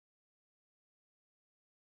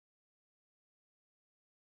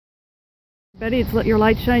Betty, it's Let Your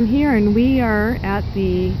Light Shine here, and we are at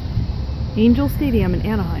the Angel Stadium in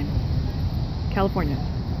Anaheim, California.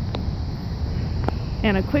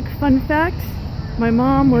 And a quick fun fact, my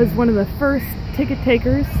mom was one of the first ticket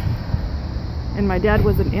takers, and my dad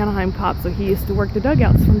was an Anaheim cop, so he used to work the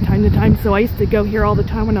dugouts from time to time, so I used to go here all the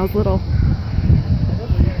time when I was little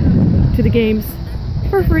to the games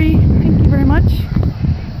for free. Thank you very much.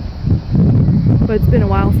 But it's been a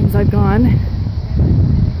while since I've gone.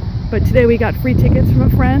 But today we got free tickets from a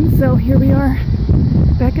friend, so here we are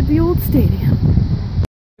back at the old stadium.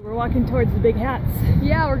 We're walking towards the big hats.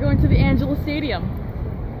 Yeah, we're going to the Angela Stadium.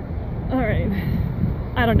 Alright.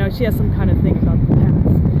 I don't know, she has some kind of thing about the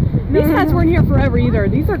hats. These hats weren't here forever either.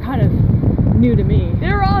 These are kind of new to me.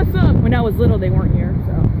 They're awesome! When I was little, they weren't here,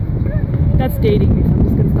 so. That's dating me, so I'm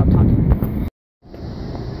just gonna stop talking.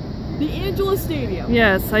 The Angela Stadium.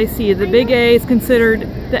 Yes, I see. The big A is considered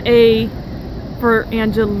the A for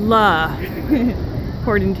Angela,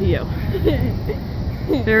 according to you.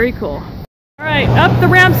 Very cool. All right, up the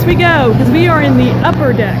ramps we go, because we are in the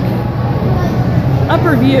upper deck.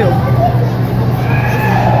 Upper view.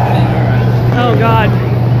 Oh God,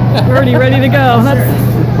 we're already ready to go.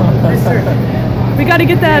 We got to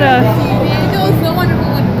get that. The Angel is so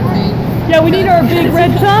wonderful when it's rain. Yeah, we need our big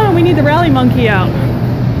red tongue, and we need the rally monkey out.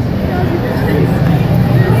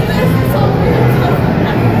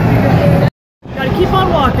 Gotta keep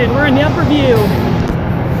on walking. We're in the upper view.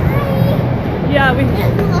 Yeah,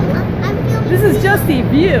 this is just the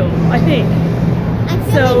view, I think.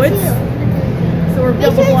 So it's we're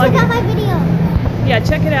double vlogging. Check out my video. Yeah,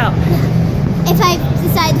 check it out. If I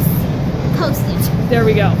decide to post it. There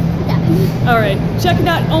we go. All right, check it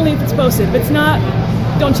out only if it's posted. If it's not,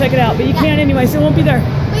 don't check it out. But you can anyway, so it won't be there.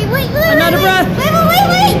 Wait. I'm out of breath. Wait.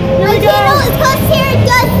 Here we go. Channel is called Sarah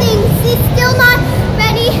Does Things. It's still not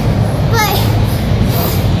ready, but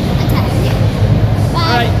I'm tired. Bye.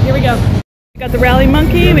 All right, here we go. We got the rally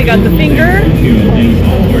monkey, we got the finger,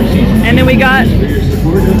 and then we got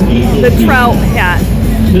the trout hat.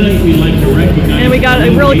 Tonight we'd like to recognize and we got a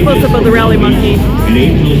really close-up of the rally monkey. An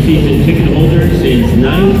Angel season ticket holder since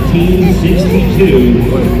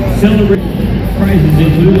 1962. Celebrate. Prizes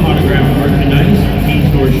include autographed merchandise, key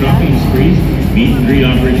store shopping sprees, meet and greet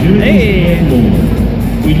opportunities, and more.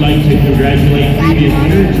 We'd like to congratulate previous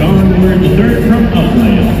winner John Ward III from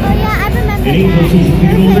Upland. Oh yeah, I remember. An Angel season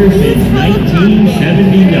ticket holder since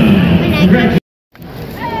 1979. Congratulations.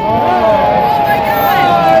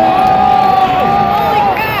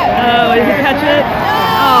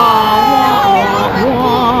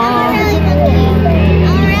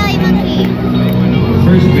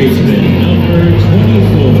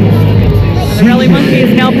 The rally monkey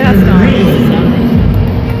is now passed on.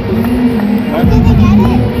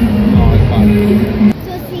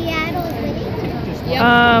 So Seattle is winning? Yep.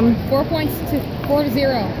 4 points to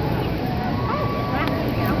 4-0.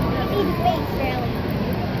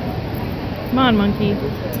 Come on, monkey.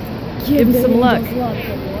 Give him some luck.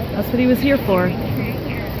 That's what he was here for. What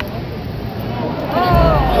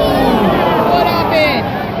happened?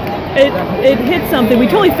 It hit something. We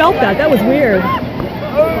totally felt that. That was weird.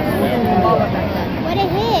 What it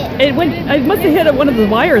hit? It must have hit one of the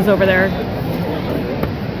wires over there.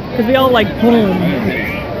 Because we all like boom.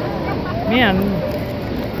 Man.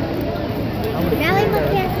 Rally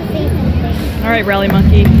Monkey has to say something. All right, rally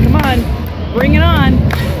monkey. Come on. Bring it on.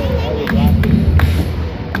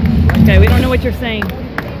 Okay, we don't know what you're saying.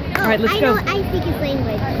 All right, let's go. I speak his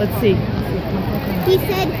language. Let's see. He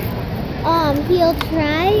said he'll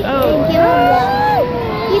try Oh. and give him luck.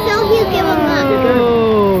 He said he'll give him luck.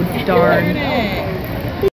 Oh, darn.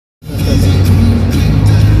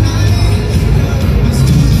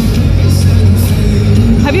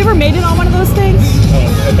 Have you ever made it on one of those things?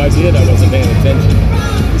 Oh, if I did, I wasn't paying attention.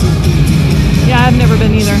 Yeah, I've never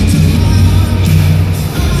been either.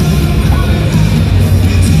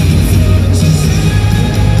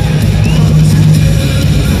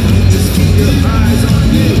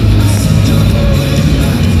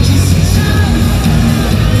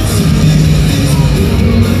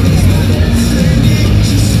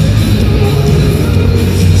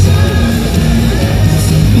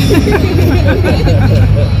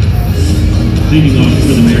 Leading off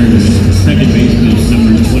for the Mariners, second baseman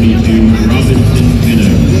number 22, Robinson Pinner.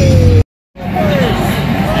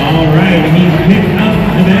 All right, he's picked up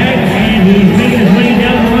the bag and he's making his way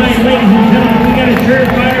down the line. Ladies and gentlemen, we got a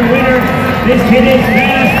surefire winner. This kid is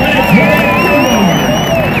fast. Let's hit it.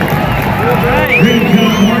 All right. Great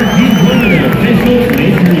job, Mark. He's one of the official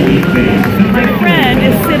Major League Base. My friend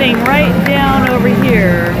is sitting right down over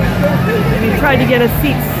here. And he tried to get us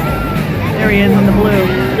seats. There he is on the blue.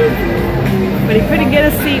 But he couldn't get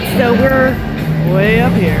a seat, so we're way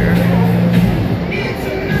up here.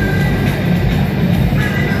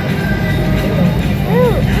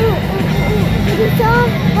 Did you show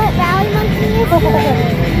what Rally Monkey is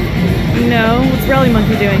doing? No, what's Rally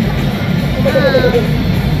Monkey doing?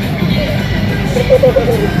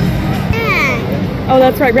 Oh,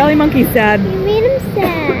 that's right. Rally Monkey's sad. You made him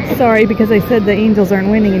sad. Sorry, because I said the Angels aren't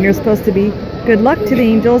winning and you're supposed to be good luck to the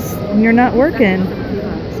Angels and you're not working.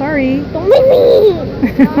 Sorry. Don't make me.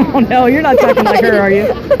 Oh no, you're not talking like her, are you?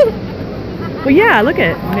 Well, yeah, look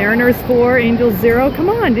at Mariners 4, Angels 0. Come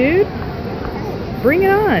on, dude. Bring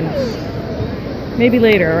it on. Maybe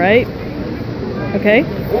later, all right? Okay?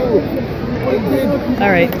 All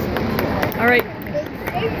right. All right.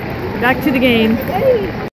 Back to the game.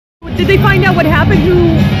 Did they find out what happened?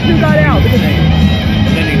 Who got out?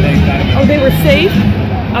 Oh, they were safe?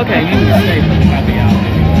 Okay.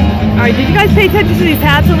 All right, did you guys pay attention to these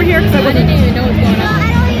hats over here? Because I didn't even know what's going on.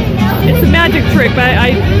 I don't even know. It's a magic trick, but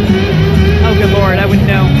oh good Lord, I wouldn't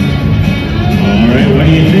know. All right, what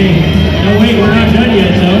do you think? No, wait, we're not done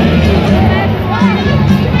yet, though.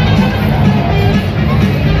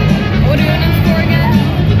 What are you in for again?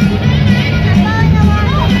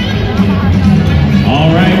 All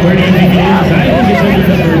right, where do you think it is? I think it's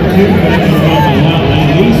under number 2, but I've been called a lot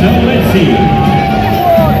lately, so let's see.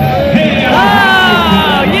 Hey,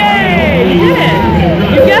 Oh, yay! You did it!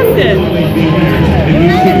 You guessed it!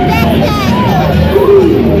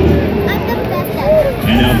 I'm the best at it.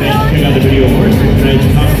 And now let's check out the video awards for tonight's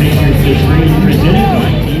competition. The screen presented by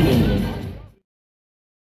Evil.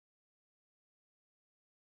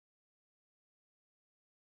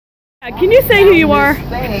 Can you say who you are?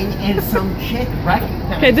 Thing and some chick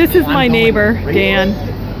recognized Okay, this is my neighbor, Dan.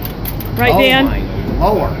 Right, Dan?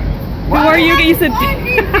 Oh my Lord. Who are you? You said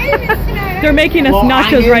they're making us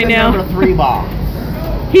nachos right now. Number 3 ball.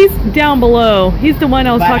 He's down below. He's the one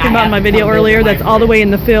I was But talking I about in my have to video come earlier. visit That's my all the way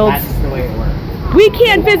friend. in the fields. That's the way it works. We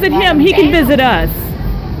can't visit him. He can visit us. Do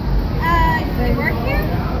they work here?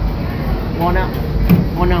 Well,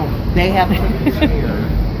 no, they have tickets here.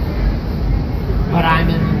 But I'm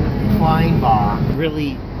in flying bar,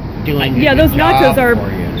 really doing Yeah, a those good nachos job are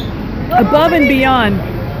for you. above and beyond.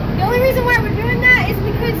 The only reason why we're doing that is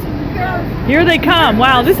because we're... Here they come.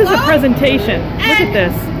 Wow, this is a presentation. Look at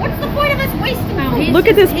this. What's the point of us wasting them? Look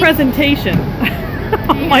at this presentation.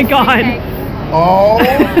 Oh my God. Oh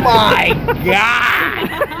my God!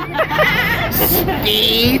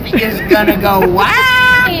 Steve is gonna go,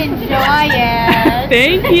 wow! Enjoy it.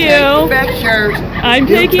 Thank Take you. pictures. I'm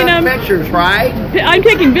You taking took them. pictures, right? I'm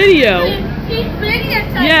taking video.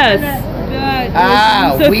 Yes.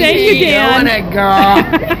 Ah, So we thank you, Dan. doing it, girl.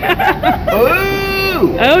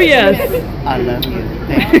 Ooh! Oh yes. I love you.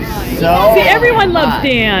 Thank you so See, everyone loves much.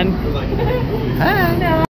 Dan.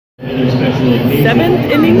 Hi. Another special occasion.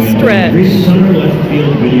 7th inning stretch. Chris Summer left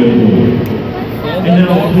field video board. And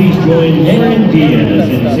now please join Lauren Diaz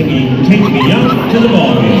in singing Take Me Out to the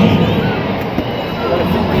Ballgame.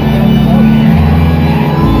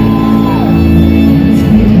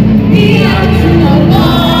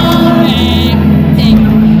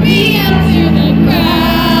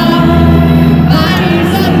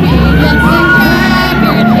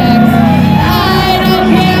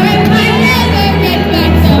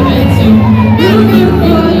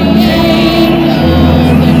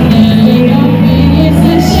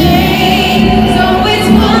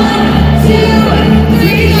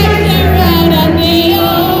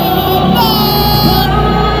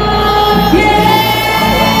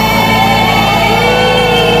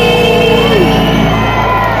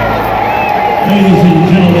 Ladies and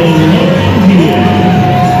gentlemen, Lauren Diaz.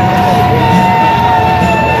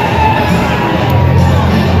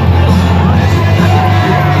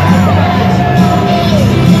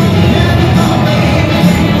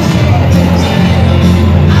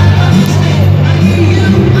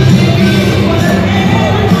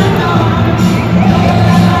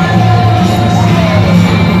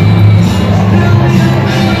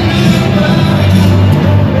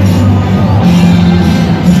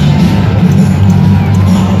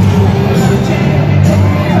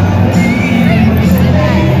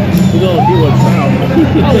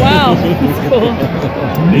 Oh wow, that's cool.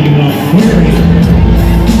 Leading off Aquarium.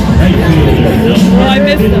 Right fielder, Oh, I number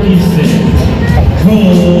missed them. 56.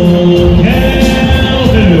 Cole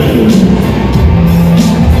Calhoun.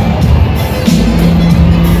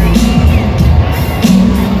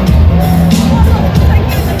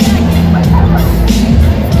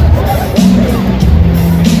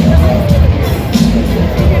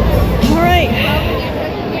 All right,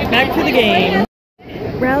 back to the game.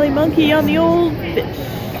 Rally Monkey on the old fish. Oh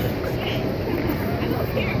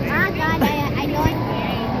God, I know it.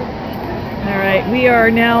 All right. right, we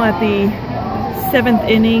are now at the 7th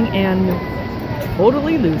inning and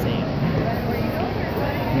totally losing.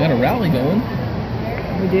 We got a rally going.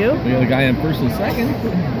 We do? We got a guy in first and second.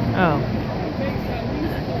 Oh.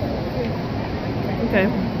 Okay.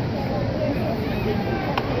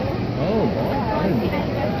 Oh, boy.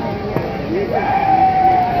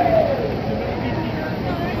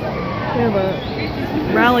 We have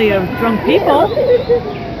a rally of drunk people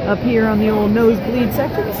up here on the old nosebleed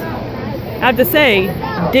sections. I have to say,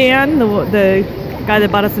 Dan, the guy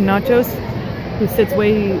that bought us the nachos, who sits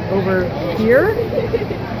way over here,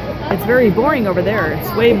 it's very boring over there.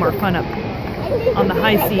 It's way more fun up on the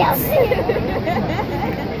high seats.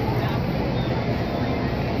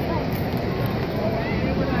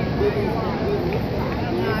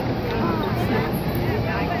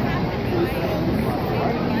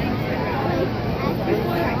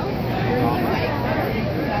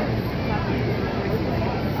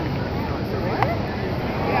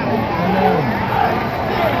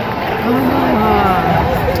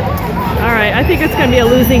 Alright, I think it's going to be a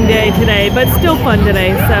losing day today, but still fun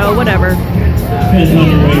today, so whatever. As on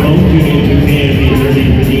your way home, tune into KFB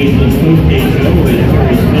 30 for the Angels post-game show with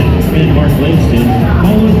Corey Smith and Mark Langston,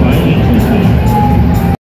 followed by Angels Talk.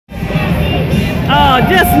 Oh,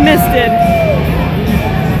 just missed it.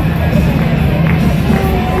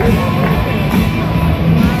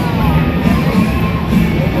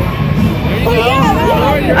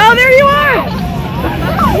 Oh, there you are!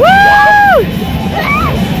 Woo!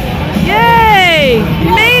 Yay!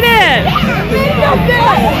 You made it! I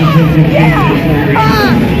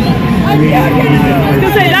was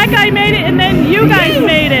gonna say, that guy made it and then you guys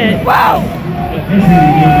made it! Wow!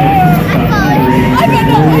 I bet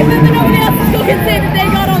nobody else in school can say that they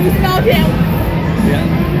got on the smell cam.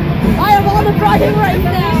 I am on the bragging right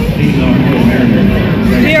now.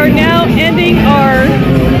 We are now ending our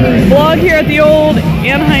vlog here at the old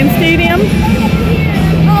Anaheim Stadium.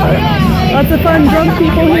 Lots of fun drunk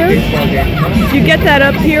people here. You get that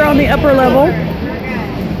up here on the upper level.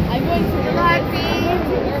 I'm going to the rugby.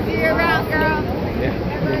 See you around, girl.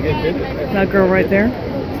 That girl right there,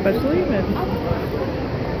 especially. And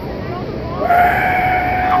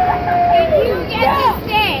you get to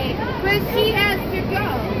stay, but she has to go.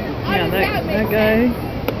 Yeah, that guy.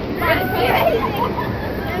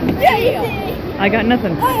 I got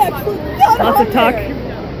nothing. Lots of talk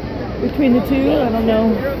between the two. I don't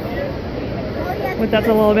know what that's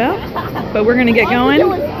all about, but we're gonna get going.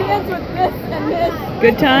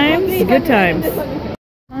 Good times, good times.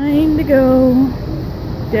 Time to go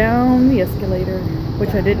down the escalator,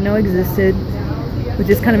 which I didn't know existed, which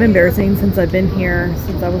is kind of embarrassing since I've been here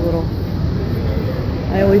since I was little.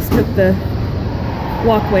 I always took the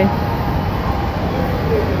walkway.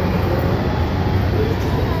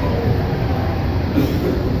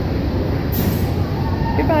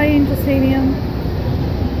 Goodbye, Angel Stadium.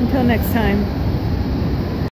 Until next time.